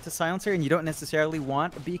Lifestealer into Silencer, and you don't necessarily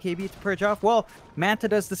want a BKB to purge off. Well, Manta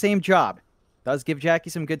does the same job. Does give Jackie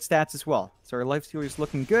some good stats as well. So our Lifestealer's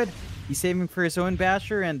looking good. He's saving for his own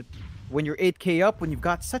Basher, and when you're 8k up, when you've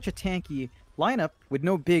got such a tanky lineup with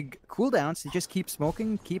no big cooldowns, you just keep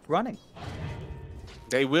smoking, keep running.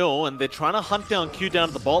 They will, and they're trying to hunt down Q down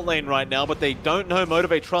to the bot lane right now, but they don't know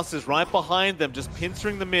Motivate.Trust is right behind them, just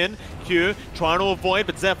pincering them in. Q trying to avoid,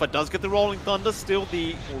 but Zephyr does get the Rolling Thunder, still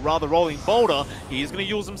or rather Rolling Boulder. He's going to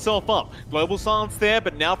use himself up. Global Silence there,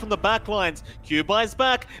 but now from the back lines, Q buys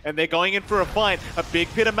back, and they're going in for a fight. A big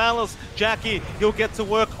pit of malice. Jackie, he'll get to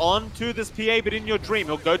work onto this PA, but in your dream,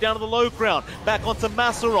 he'll go down to the low ground, back onto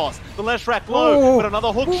Massaros. The Leshrac low, but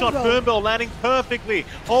another hook shot. Burnbill landing perfectly,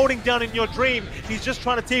 holding down in your dream. He's just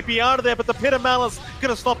trying to TP out of there, but the Pit of Malice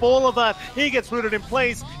gonna stop all of that. He gets rooted in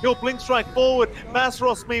place. He'll blink strike forward.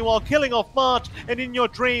 Massaros meanwhile killing off March, and in your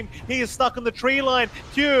dream he is stuck on the tree line.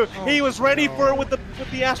 Q, he was ready for it with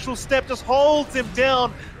the astral step, just holds him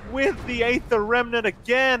down with the Aether Remnant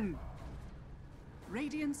again.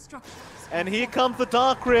 Radiant structures. And here comes the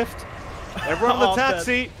Dark Rift. Everyone on the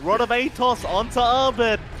taxi. Rod of Atos onto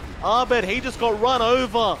Arbed. Arbed, he just got run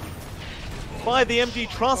over by the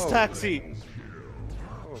MG.Trust taxi.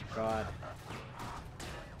 Oh god.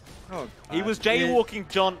 Oh god. He was jaywalking,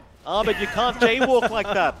 John. Arbed, you can't jaywalk like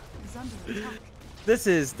that. This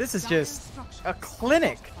is just a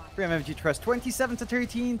clinic from MG.Trust.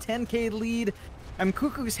 27-13, 10k lead.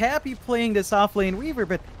 Cuckoo's happy playing this offlane Weaver,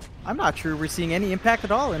 but I'm not sure we're seeing any impact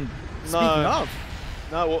at all. And speaking of,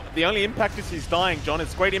 no, well, the only impact is he's dying, John.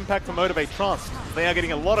 It's great impact for Motivate.Trust. They are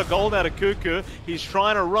getting a lot of gold out of Cuckoo. He's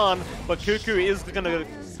trying to run, but Cuckoo is going to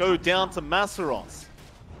go down to Massaros.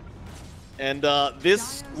 And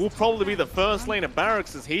this will probably be the first lane of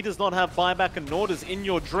Barracks, as he does not have buyback, and nor does In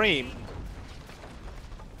Your Dream.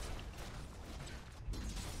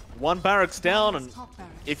 One Barracks down, and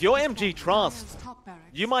if you're MG.Trust,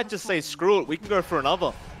 you might just say, screw it, we can go for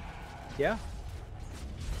another. Yeah.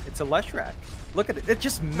 It's a Leshrac. Look at it. It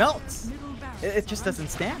just melts. It just doesn't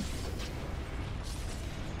stand.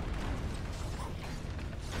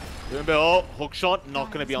 Oh, hook shot, not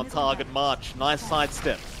going to be on target. March, nice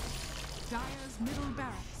sidestep. Dire's middle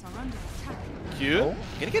barracks are under attack. Q,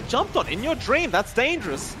 gonna get jumped on. In Your Dream, that's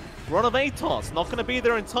dangerous. Run of Atos, not going to be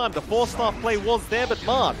there in time. The 4-star play was there, but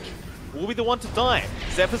March will be the one to die.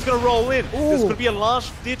 Zephyr's going to roll in. There's going to be a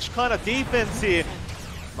last-ditch kind of defense here.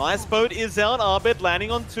 Nice boat is out. Arbed landing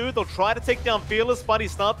on 2. They'll try to take down Fearless, but he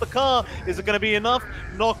start the car. Is it going to be enough?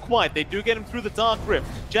 Not quite. They do get him through the Dark Rift.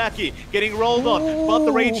 Jackie getting rolled on, but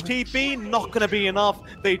the Rage TP, not going to be enough.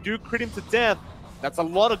 They do crit him to death. That's a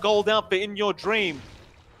lot of gold out for In Your Dream.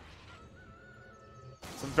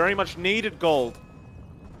 Some very much needed gold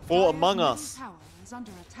for Among Us.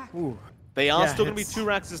 They are still going to be 2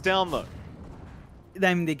 Raxes down, though.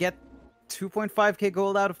 I mean, they get 2.5k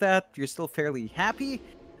gold out of that. You're still fairly happy.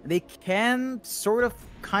 They can sort of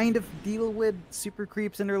kind of deal with super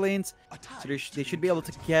creeps in their lanes, so they should be able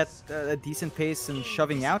to get a decent pace and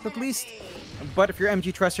shoving out at least. But if you're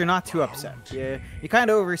MG.Trust, you're not too upset. Yeah, you kind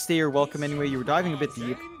of overstay your welcome anyway. You were diving a bit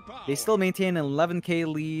deep. They still maintain an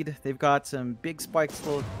 11k lead. They've got some big spikes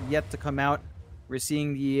still yet to come out. We're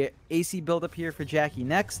seeing the AC build up here for Jackie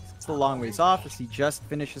next. It's a long ways off as he just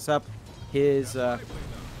finishes up his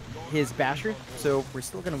basher, so we're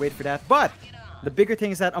still gonna wait for that. But the bigger thing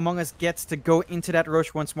is that Among Us gets to go into that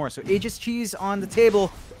rush once more. So Aegis Cheese on the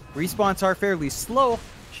table. Respawns are fairly slow.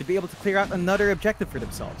 Should be able to clear out another objective for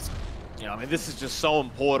themselves. Yeah, I mean, this is just so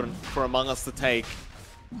important for Among Us to take.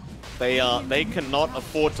 They cannot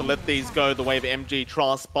afford to let these go the way of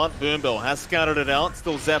MG.Trust, but Boombill has scouted it out.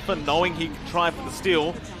 Still Zephyr, knowing he can try for the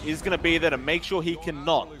steal, is going to be there to make sure he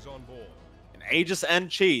cannot. And Aegis and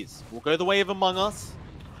Cheese will go the way of Among Us.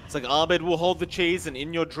 It's like Arbed will hold the cheese, and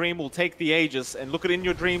In Your Dream will take the Aegis. And look at In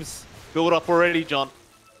Your Dream's build up already, John.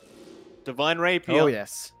 Divine Rapier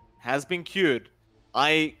has been queued.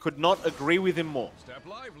 I could not agree with him more.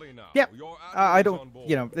 Yeah, I don't,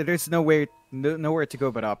 you know, there's nowhere to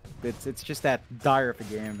go but up. It's just that dire of a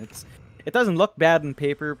game. It doesn't look bad on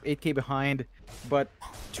paper, 8k behind, but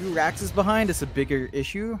 2 Raxes behind is a bigger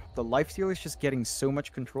issue. The Lifestealer is just getting so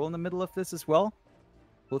much control in the middle of this as well.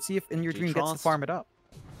 We'll see if In Your Dream gets to farm it up.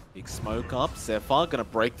 Big smoke up. Zephyr gonna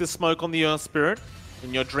break the smoke on the Earth Spirit.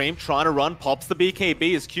 In Your Dream trying to run, pops the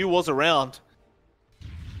BKB as Q was around.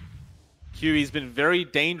 Q, he's been very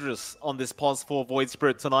dangerous on this Pos 4 Void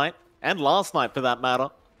Spirit tonight, and last night for that matter.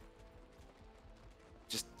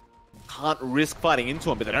 Just can't risk fighting into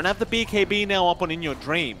him, but they don't have the BKB now up on In Your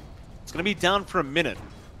Dream. It's gonna be down for a minute.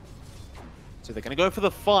 So they're gonna go for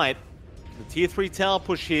the fight. The tier 3 tower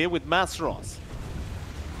push here with Massaros.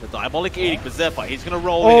 The Diabolic Edict for Zephyr. He's going to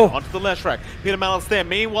roll in onto the Leshrac. Peter Malice there.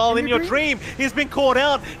 Meanwhile, In Your Dream, he's been caught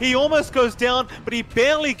out. He almost goes down, but he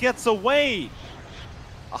barely gets away.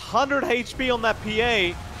 100 HP on that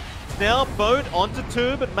PA. Now, boat onto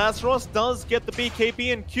 2, but Massaros does get the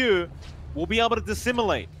BKB and Q. Will be able to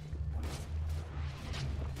dissimulate.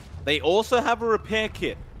 They also have a repair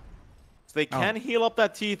kit. So they can heal up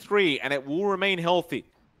that tier 3 and it will remain healthy.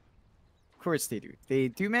 Of course they do. They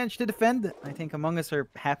do manage to defend. I think Among Us are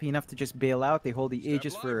happy enough to just bail out. They hold the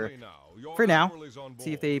Aegis for now.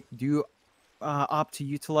 See if they do opt to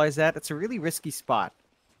utilize that. It's a really risky spot,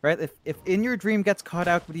 right? If In Your Dream gets caught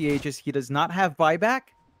out with the Aegis, he does not have buyback.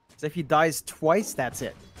 So if he dies twice, that's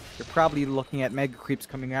it. You're probably looking at mega creeps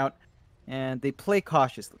coming out, and they play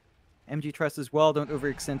cautiously. MG.Trust as well, don't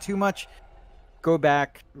overextend too much. Go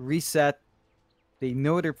back, reset. They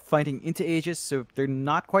know they're fighting into Aegis, so they're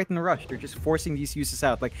not quite in a rush. They're just forcing these uses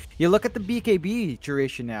out. Like, you look at the BKB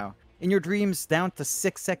duration now. In Your Dreams, down to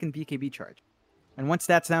 6-second BKB charge. And once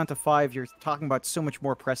that's down to 5, you're talking about so much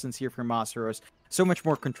more presence here for Masaros. So much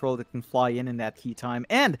more control that can fly in that key time.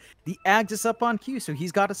 And the Ags is up on Q, so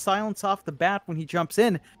he's got a silence off the bat when he jumps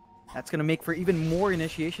in. That's going to make for even more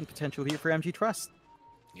initiation potential here for MG.Trust.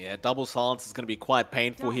 Yeah, double silence is going to be quite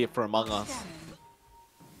painful here for Among Us.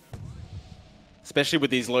 Especially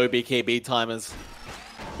with these low BKB timers.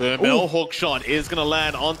 The Mel hook shot is going to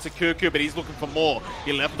land onto Cuckoo, but he's looking for more.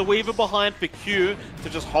 He left the Weaver behind for Q to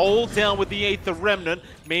just hold down with the Aether Remnant.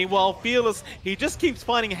 Meanwhile, Fearless, he just keeps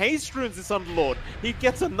finding haste runes, this Underlord. He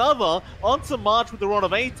gets another onto March with the Rod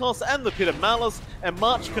of Atos and the Pit of Malice, and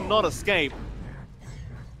March cannot escape.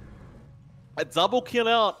 A double kill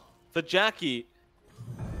out for Jackie.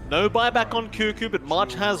 No buyback on Cuckoo, but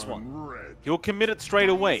March has one. He'll commit it straight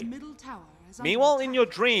away. Meanwhile, In Your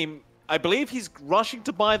Dream, I believe he's rushing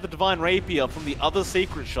to buy the Divine Rapier from the other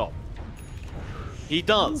secret shop. He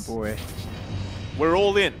does. Oh boy. We're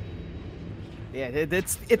all in. Yeah,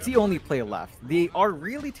 it's the only play left. They are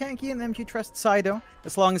really tanky in MG.Trust side, though,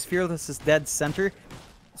 as long as Fearless is dead center.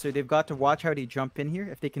 So they've got to watch how they jump in here.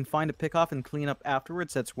 If they can find a pick-off and clean up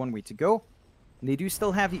afterwards, that's one way to go. And they do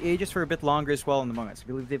still have the Aegis for a bit longer as well in Among Us. I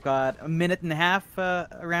believe they've got a minute and a half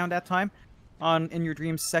around that time on In Your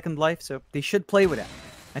Dream's second life, so they should play with it.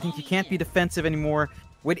 I think you can't be defensive anymore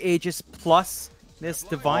with Aegis plus this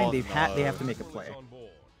Divine. They have to make a play.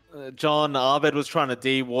 John, Abed was trying to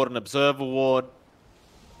D-ward an Observer ward.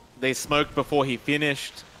 They smoked before he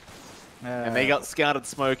finished, and they got scouted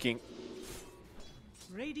smoking.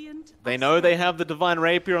 They know they have the Divine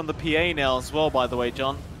Rapier on the PA now as well, by the way,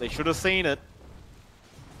 John. They should have seen it.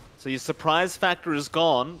 So your surprise factor is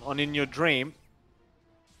gone on In Your Dream.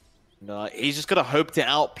 No, he's just got to hope to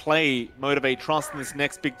outplay Motivate.Trust in this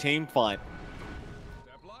next big team fight.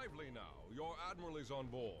 Step lively now. Your admiral is on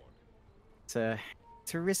board. It's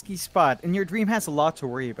a risky spot. In Your Dream has a lot to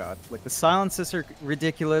worry about. Like, the silences are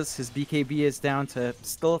ridiculous. His BKB is down to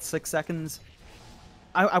still 6 seconds.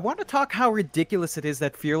 I want to talk how ridiculous it is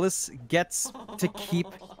that Fearless gets to keep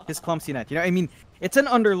his Clumsy Net. You know, I mean, it's an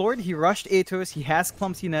Underlord. He rushed Atos. He has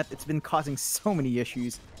Clumsy Net. It's been causing so many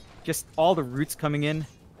issues. Just all the roots coming in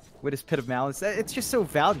with his Pit of Malice. It's just so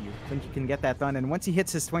valued when you can get that done. And once he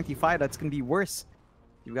hits his 25, that's going to be worse.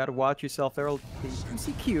 You got to watch yourself, Errol. You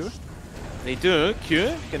see Q. They do.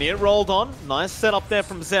 Q gonna get rolled on. Nice setup there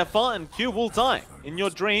from Zephyr, and Q will die. In Your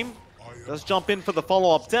Dream does jump in for the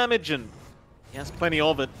follow-up damage, and he has plenty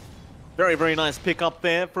of it. Very, very nice pick up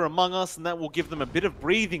there for Among Us, and that will give them a bit of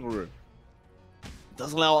breathing room.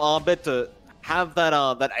 Does allow Arbet to have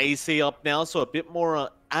that AC up now, so a bit more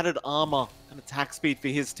added armor and attack speed for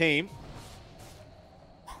his team.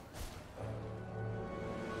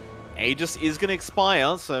 Aegis is going to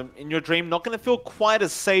expire, so In Your Dream not going to feel quite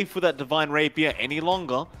as safe with that Divine Rapier any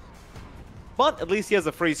longer. But at least he has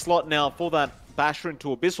a free slot now for that Basher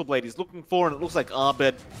into Abyssal Blade he's looking for, and it looks like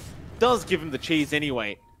Arbed does give him the cheese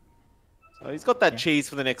anyway. So he's got that cheese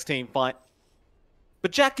for the next team fight.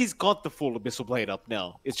 But Jackie's got the full Abyssal Blade up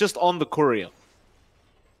now. It's just on the courier.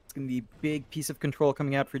 It's going to be a big piece of control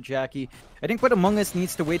coming out for Jackie. I think what Among Us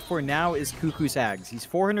needs to wait for now is Cuckoo's Ags. He's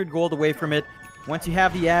 400 gold away from it. Once you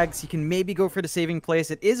have the Ags, you can maybe go for the saving place.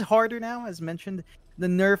 It is harder now, as mentioned. The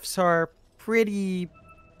nerfs are pretty...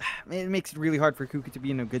 It makes it really hard for Cuckoo to be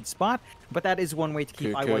in a good spot, but that is one way to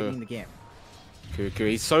keep eye-widening the game. Cuckoo,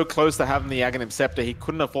 he's so close to having the Aghanim Scepter, he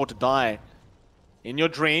couldn't afford to die. In Your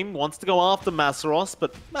Dream wants to go after Masaros,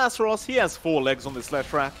 but Masaros, he has 4 legs on this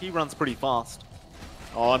left rack. He runs pretty fast.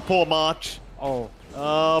 Oh, and poor March. Oh,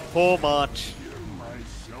 poor March.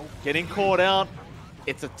 Getting caught out.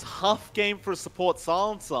 It's a tough game for a support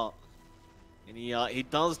silencer. And he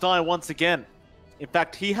does die once again. In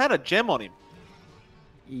fact, he had a gem on him.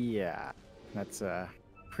 Yeah, that's a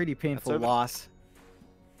pretty painful loss.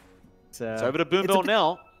 It's over to Boombill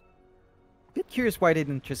now. Bit curious why they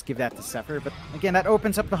didn't just give that to Zephyr, but again, that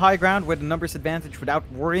opens up the high ground with a numbers advantage without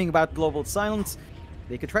worrying about global silence.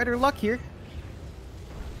 They could try their luck here.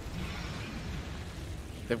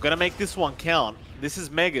 They've got to make this one count. this is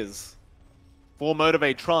Megas for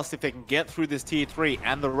Motivate.Trust if they can get through this tier 3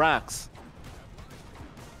 and the racks.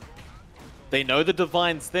 They know the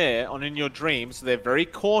Divine's there on In Your Dream, so they're very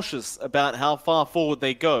cautious about how far forward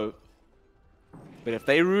they go. But if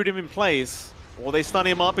they root him in place, or they stun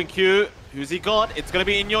him up in Q, who's he got? It's going to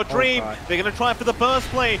be In Your Dream. They're going to try for the burst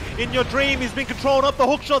play. In Your Dream, he's been controlled up. The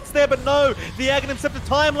hook shot's there, but no. The Aghanim Scepter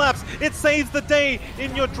time lapse. It saves the day.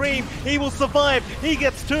 In Your Dream, he will survive. He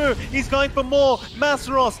gets 2. He's going for more.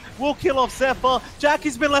 Masaros will kill off Zephyr.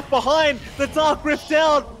 Jackie's been left behind. The Dark Rift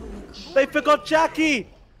out. They forgot Jackie.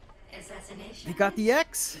 He got the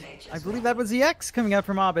X. I believe that was the X coming out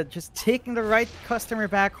from Abed. Just taking the right customer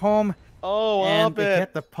back home. Oh, and they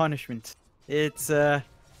get the punishment. That's a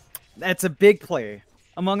big play.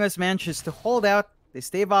 Among Us manages to hold out. They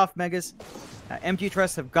stave off Megas.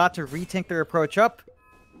 MG.Trust have got to rethink their approach up,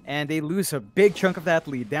 and they lose a big chunk of that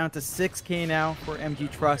lead, down to 6k now for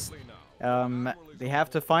MG.Trust. They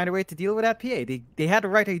have to find a way to deal with that PA. They had the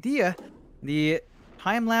right idea. The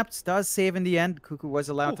time lapse does save in the end. Cuckoo was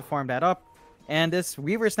allowed to farm that up, and this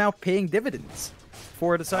Weaver is now paying dividends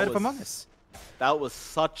for the side of Among Us. That was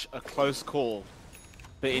such a close call.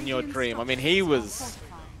 But In Your Dream, I mean, he was...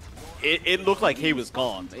 It looked like he was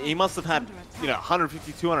gone. He must have had,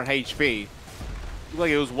 150, 200 HP. Looked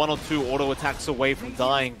like it was 1 or 2 auto attacks away from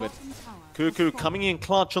dying, but Cuckoo coming in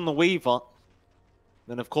clutch on the Weaver.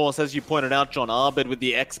 Then, of course, as you pointed out, John, Abed with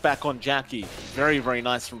the X back on Jackie. Very, very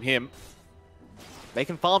nice from him. They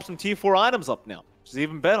can farm some tier 4 items up now, which is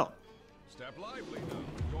even better. Step lively now.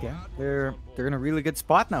 Yeah, they're in a really good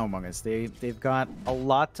spot now Among Us. They've got a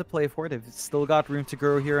lot to play for. They've still got room to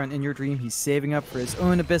grow here on In Your Dream. He's saving up for his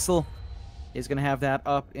own Abyssal. He's going to have that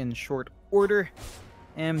up in short order.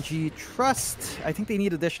 MG.Trust, I think they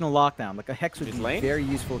need additional lockdown. Like a Hex would be very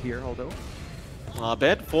useful here, although...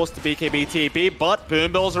 Abed forced to BKB TP, but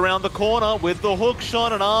Boombell's around the corner with the hook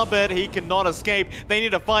shot, and Abed, he cannot escape. They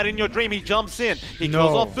need to fight In Your Dream. He jumps in. He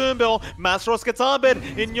kills off Boombell. Masaros gets Abed.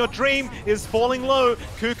 In Your Dream is falling low.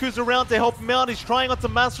 Cuckoo's around to help him out. He's trying onto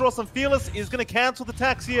Masaros, and Fearless is going to cancel the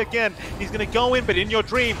taxi again. He's going to go in, but In Your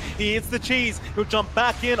Dream, he hits the cheese. He'll jump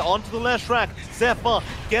back in onto the left rack. Zephyr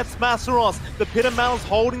gets Masaros. The Pit of Mal's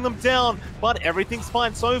holding them down, but everything's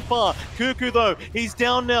fine so far. Cuckoo, though, he's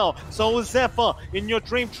down now. So is Zephyr. In Your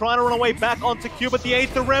Dream, trying to run away back onto Q, but the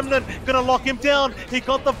 8th Remnant gonna lock him down. He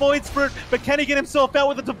got the Void Spirit, but can he get himself out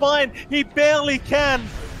with the Divine? He barely can.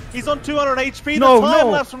 He's on 200 HP. The time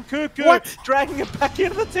lapse from Cuckoo, dragging him back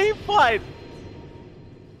into the team fight.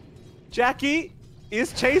 Jackie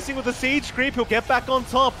is chasing with the Siege Creep. He'll get back on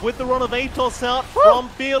top with the run of Atos out from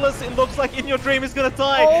Fearless. It looks like In Your Dream is gonna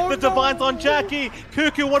die. The Divine's on Jackie.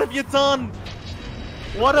 Cuckoo, what have you done?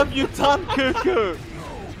 What have you done, Cuckoo?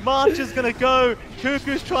 March is going to go.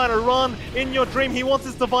 Cuckoo's trying to run. In Your Dream, he wants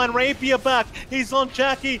his Divine Rapier back. He's on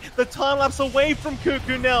Jackie. The time lapse away from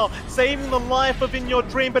Cuckoo now, saving the life of In Your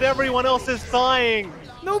Dream, but everyone else is dying.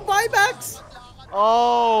 No buybacks!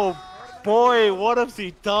 Oh, boy, what has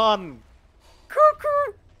he done?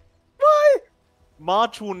 Cuckoo! Why?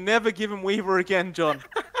 March will never give him Weaver again, John.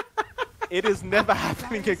 It is never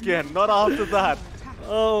happening again. Not after that.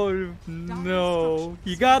 Oh no!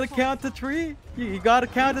 You gotta count to 3. You gotta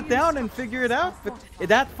count it down and figure it out. But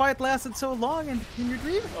that fight lasted so long in Your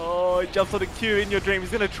Dream. Oh, he jumps on the Q. In Your Dream, he's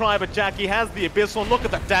gonna try, but Jackie has the Abyssal. Look at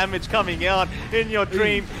the damage coming out. In Your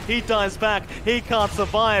Dream, he dies back. He can't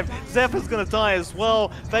survive. Zephyr's gonna die as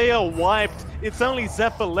well. They are wiped. It's only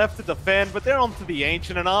Zephyr left to defend, but they're onto the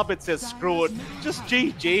Ancient, and Abed says screw it. Just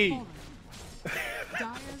GG.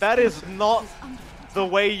 That is not the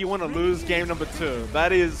way you want to lose game number 2.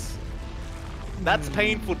 That's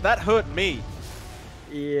painful. That hurt me.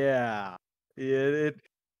 Yeah. That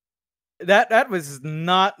was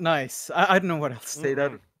not nice. I don't know what else to say.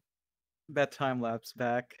 That time lapse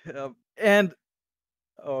back. And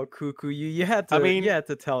Cuckoo, you had to. You had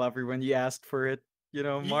to tell everyone you asked for it.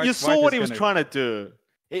 You saw what he was trying to do.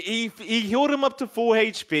 He healed him up to full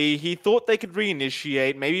HP. He thought they could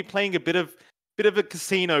reinitiate, maybe playing a bit of a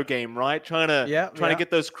casino game, right? Trying to get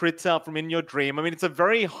those crits out from In Your Dream. I mean, it's a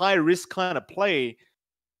very high risk kind of play.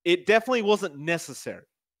 It definitely wasn't necessary.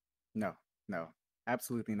 No,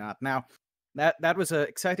 absolutely not. Now, that was an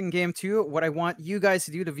exciting game too. What I want you guys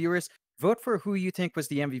to do, the viewers, vote for who you think was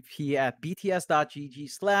the MVP at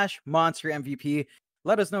bts.gg/monstermvp.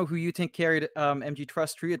 Let us know who you think carried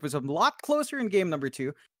MG.Trust through. It was a lot closer in game number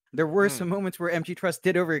 2. There were some moments where MG.Trust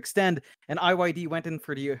did overextend, and IYD went in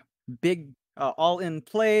for the big all-in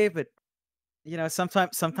play, but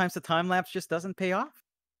sometimes the time lapse just doesn't pay off.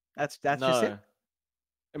 That's just it.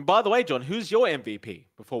 And by the way, John, who's your MVP?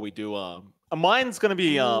 Before we do, mine's gonna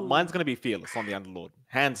be Fearless on the Underlord,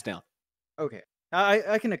 hands down. Okay,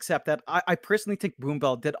 I can accept that. I personally think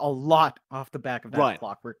Boombell did a lot off the back of that Right.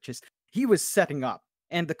 clockwork. Just he was setting up.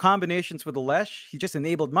 And the combinations with the Lesh, he just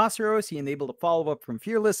enabled Masaros, he enabled a follow-up from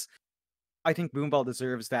Fearless. I think Boombell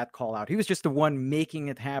deserves that call out. He was just the one making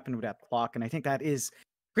it happen with that clock, and I think that is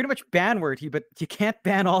pretty much ban-worthy, but you can't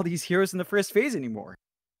ban all these heroes in the first phase anymore.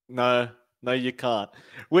 No, you can't.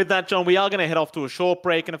 With that, John, we are going to head off to a short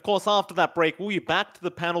break. And of course, after that break, we'll be back to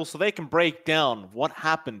the panel so they can break down what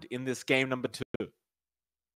happened in this game number 2.